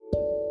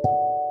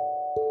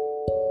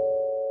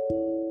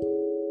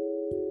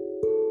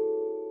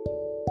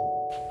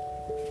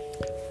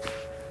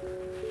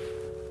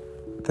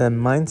The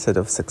mindset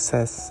of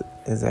success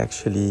is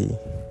actually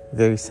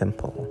very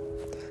simple.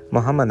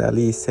 Muhammad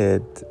Ali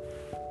said,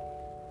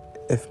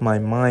 if my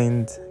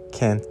mind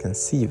can't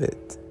conceive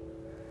it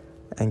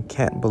and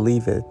can't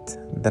believe it,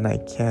 then I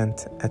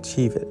can't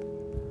achieve it.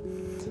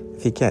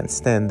 If you can't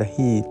stand the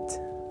heat,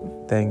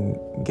 then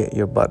get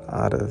your butt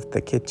out of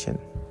the kitchen.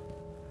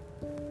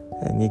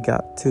 And you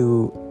got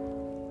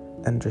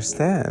to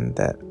understand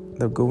that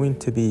there are going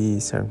to be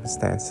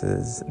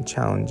circumstances and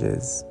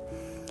challenges,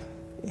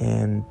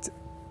 and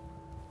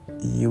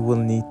you will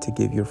need to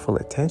give your full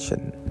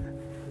attention.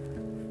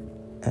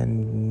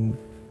 And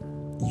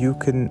you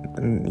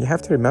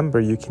have to remember,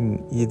 you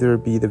can either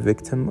be the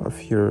victim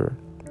of your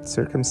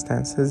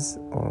circumstances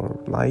or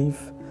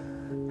life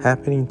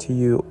happening to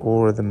you,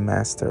 or the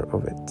master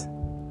of it.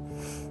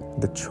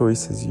 The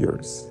choice is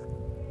yours.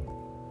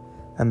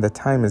 And the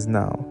time is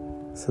now.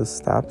 So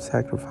stop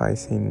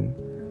sacrificing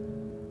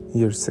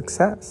your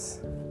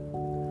success.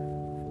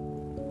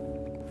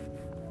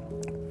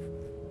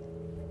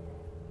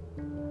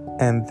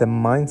 And the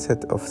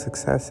mindset of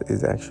success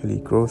is actually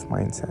growth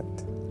mindset,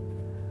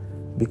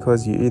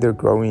 because you're either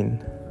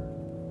growing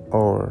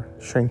or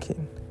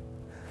shrinking.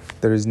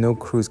 There is no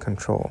cruise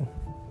control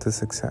to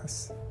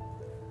success.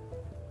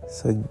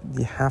 So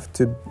you have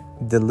to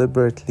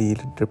deliberately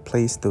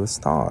replace those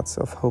thoughts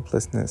of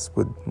hopelessness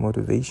with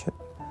motivation.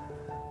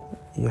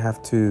 You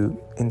have to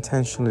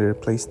intentionally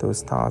replace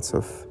those thoughts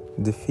of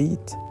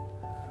defeat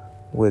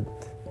with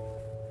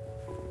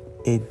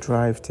a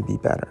drive to be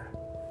better.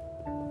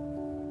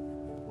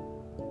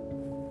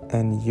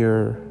 And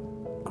your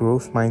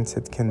growth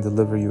mindset can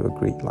deliver you a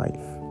great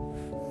life.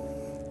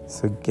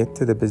 So get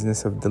to the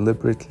business of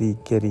deliberately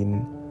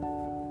getting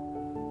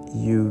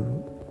you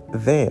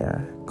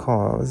there,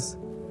 cause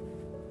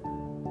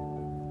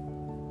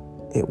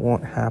it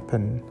won't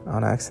happen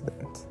on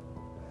accident.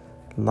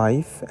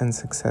 Life and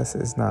success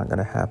is not going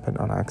to happen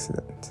on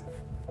accident.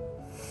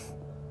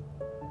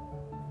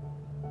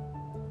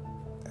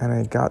 And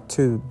I got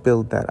to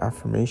build that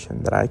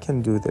affirmation that I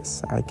can do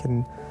this. I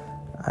can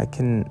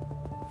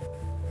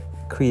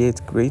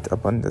create great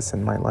abundance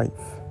in my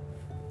life.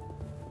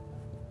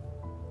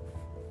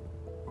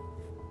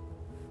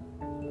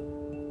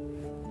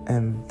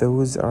 And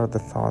those are the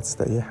thoughts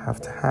that you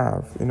have to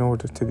have in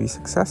order to be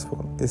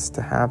successful, is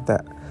to have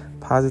that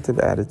positive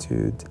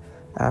attitude,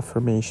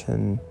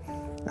 affirmation,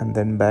 and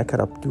then back it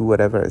up, do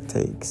whatever it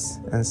takes,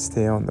 and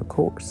stay on the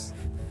course.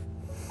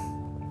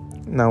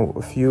 Now,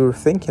 if you're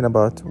thinking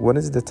about when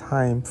is the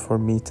time for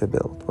me to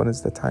build, when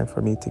is the time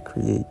for me to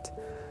create,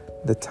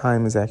 the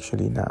time is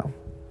actually now.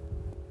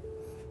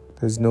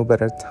 There's no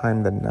better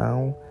time than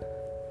now,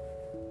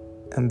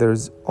 and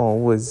there's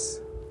always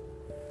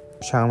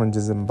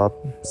challenges and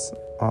bumps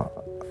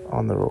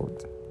on the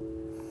road.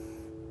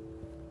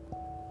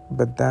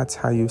 But that's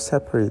how you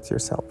separate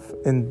yourself.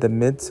 In the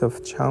midst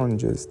of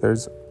challenges,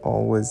 there's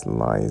always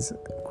lies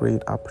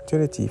great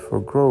opportunity for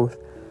growth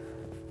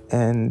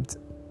and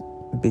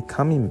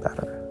becoming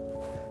better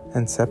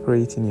and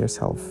separating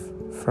yourself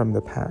from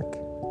the pack.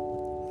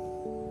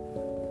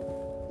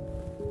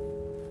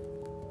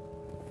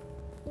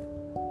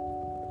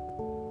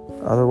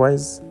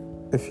 Otherwise,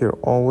 if you're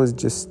always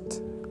just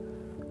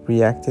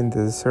reacting to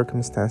the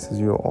circumstances,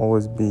 you'll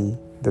always be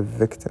the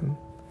victim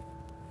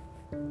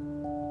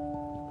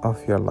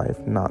of your life,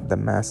 not the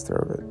master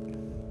of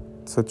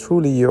it. So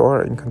truly you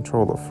are in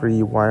control of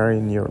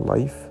rewiring your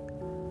life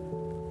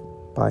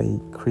by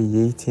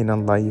creating a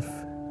life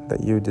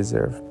that you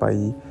deserve, by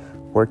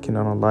working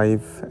on a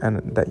life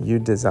and that you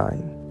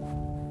design.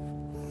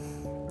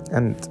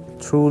 And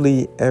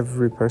truly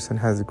every person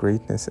has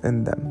greatness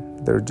in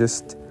them. They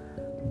just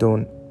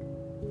don't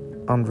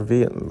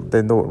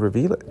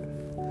reveal it.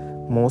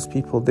 Most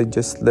people, they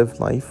just live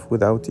life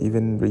without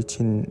even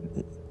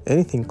reaching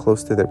anything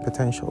close to their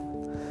potential.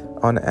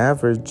 On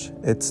average,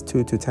 it's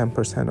 2 to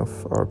 10%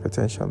 of our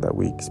potential that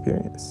we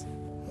experience.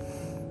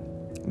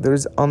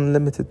 There's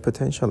unlimited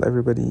potential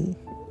everybody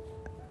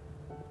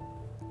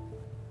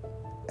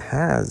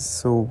has,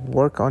 so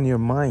work on your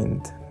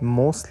mind.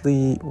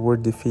 Mostly we're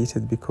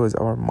defeated because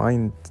our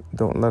mind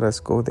don't let us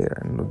go there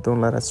and don't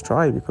let us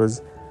try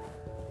because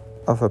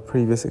of a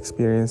previous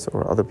experience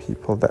or other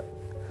people that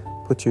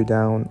put you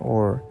down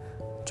or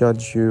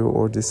judge you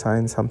or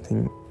design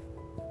something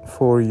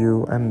for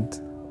you. And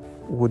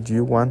would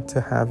you want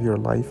to have your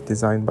life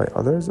designed by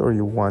others, or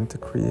you want to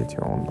create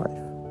your own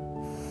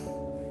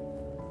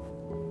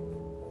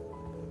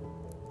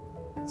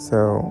life?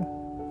 So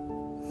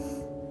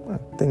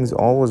things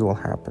always will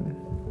happen.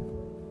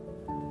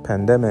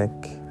 Pandemic,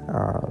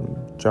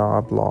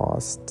 job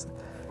lost,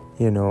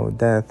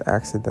 death,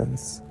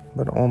 accidents,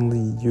 but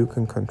only you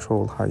can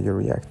control how you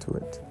react to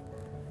it.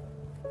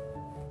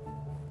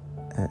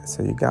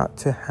 So you got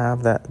to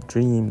have that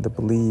dream, the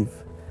belief,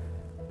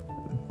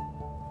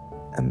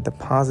 and the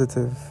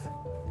positive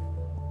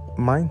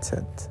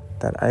mindset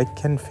that I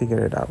can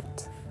figure it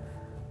out.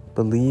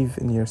 Believe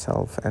in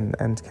yourself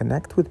and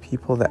connect with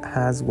people that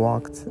has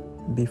walked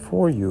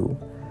before you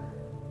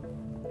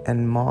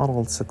and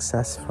modeled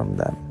success from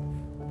them.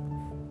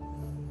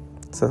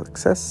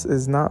 Success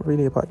is not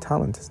really about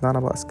talent. It's not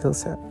about skill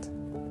set.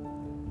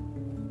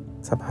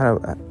 It's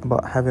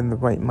about having the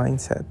right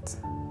mindset.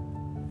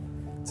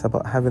 It's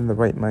about having the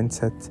right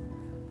mindset,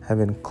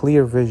 having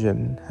clear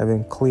vision,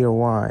 having clear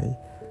why,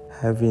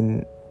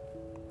 having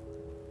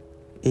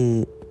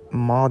a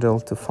model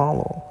to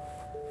follow,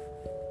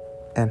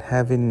 and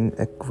having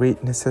a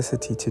great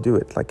necessity to do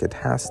it. Like, it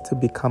has to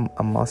become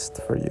a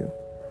must for you.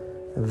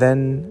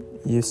 Then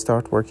you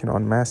start working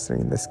on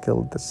mastering the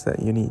skill that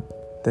you need.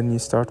 Then you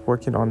start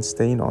working on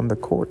staying on the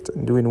court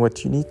and doing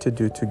what you need to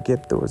do to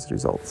get those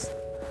results.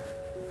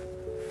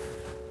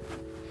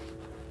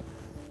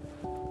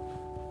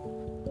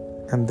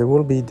 And there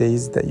will be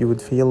days that you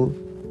would feel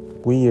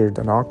weird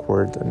and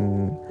awkward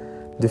and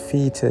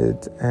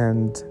defeated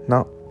and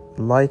not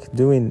like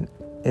doing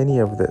any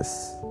of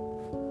this.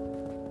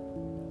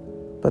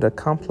 But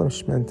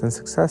accomplishment and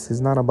success is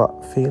not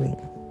about feeling.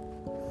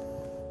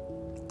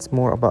 It's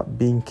more about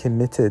being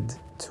committed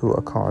to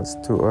a cause,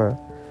 to a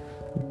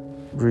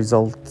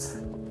result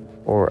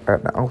or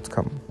an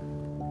outcome.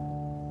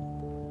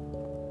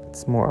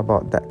 It's more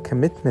about that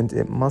commitment.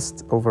 It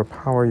must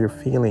overpower your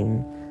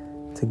feeling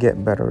to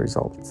get better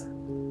results.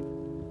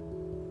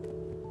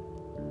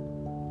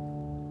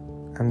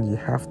 And you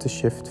have to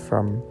shift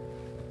from,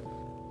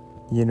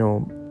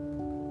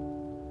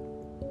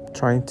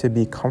 trying to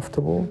be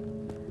comfortable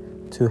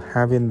to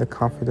having the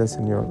confidence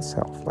in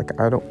yourself. Like,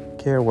 I don't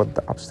care what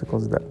the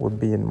obstacles that would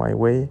be in my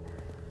way.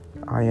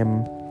 I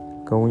am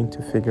going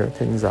to figure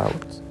things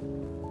out.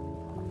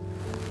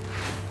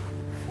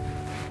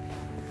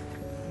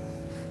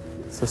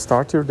 So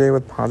start your day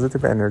with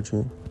positive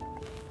energy.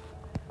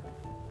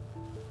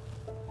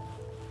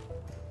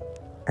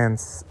 And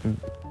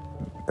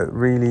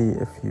really,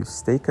 if you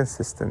stay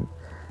consistent,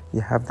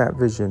 you have that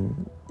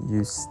vision,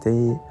 you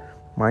stay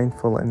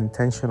mindful and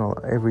intentional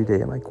every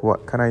day. Like,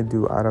 what can I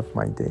do out of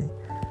my day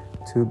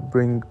to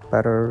bring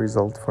better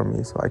result for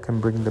me, so I can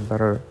bring the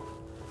better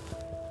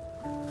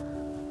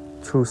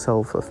true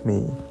self of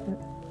me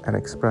and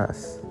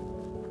express,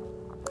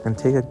 and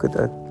take a good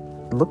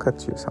look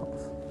at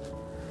yourself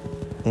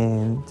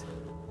and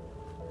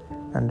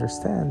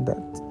understand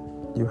that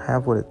you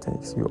have what it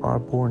takes. You are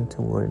born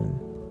to win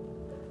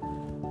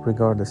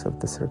regardless of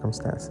the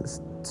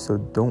circumstances. So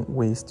don't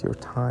waste your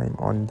time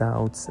on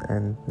doubts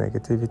and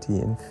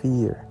negativity and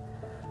fear,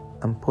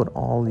 and put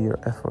all your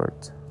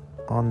effort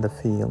on the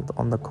field,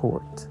 on the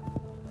court.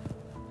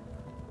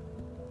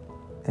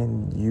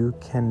 And you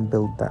can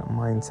build that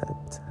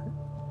mindset,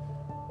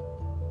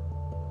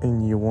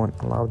 and you won't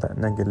allow that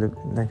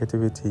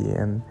negativity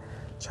and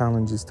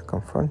challenges to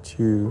confront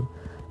you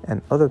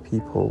and other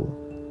people,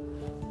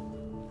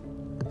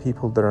 the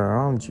people that are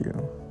around you,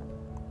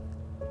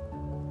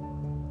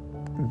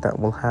 that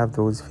will have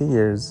those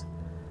fears.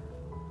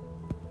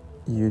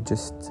 You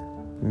just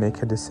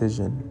make a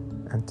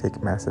decision and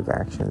take massive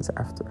actions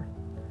after,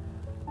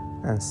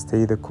 and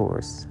stay the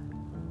course,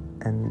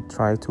 and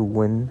try to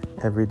win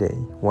every day.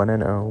 1-0,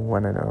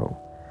 1-0.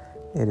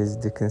 It is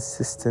the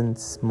consistent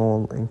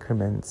small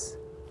increments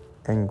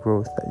and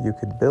growth that you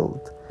could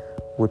build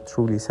would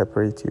truly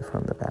separate you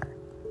from the pack.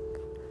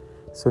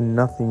 So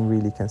nothing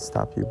really can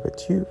stop you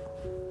but you.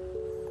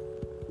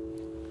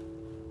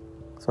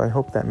 So I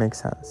hope that makes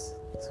sense.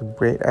 So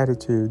great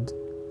attitude,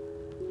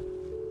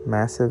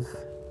 massive,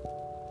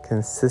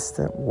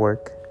 consistent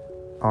work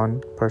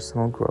on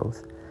personal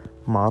growth,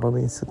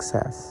 modeling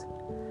success,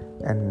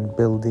 and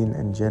building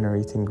and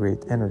generating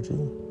great energy,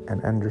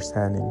 and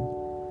understanding,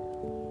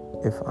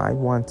 if I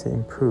want to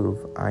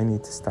improve, I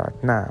need to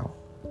start now.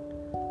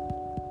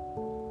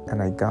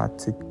 And I got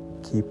to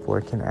keep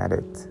working at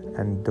it,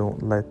 and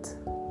don't let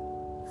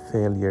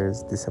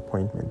failures,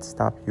 disappointments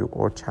stop you,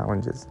 or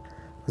challenges,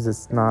 because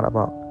it's not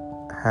about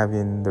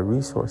having the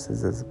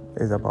resources,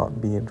 is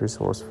about being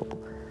resourceful.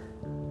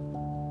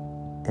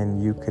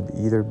 And you could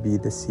either be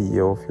the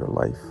CEO of your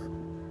life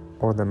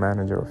or the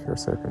manager of your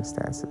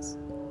circumstances.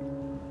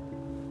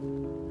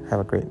 Have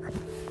a great night.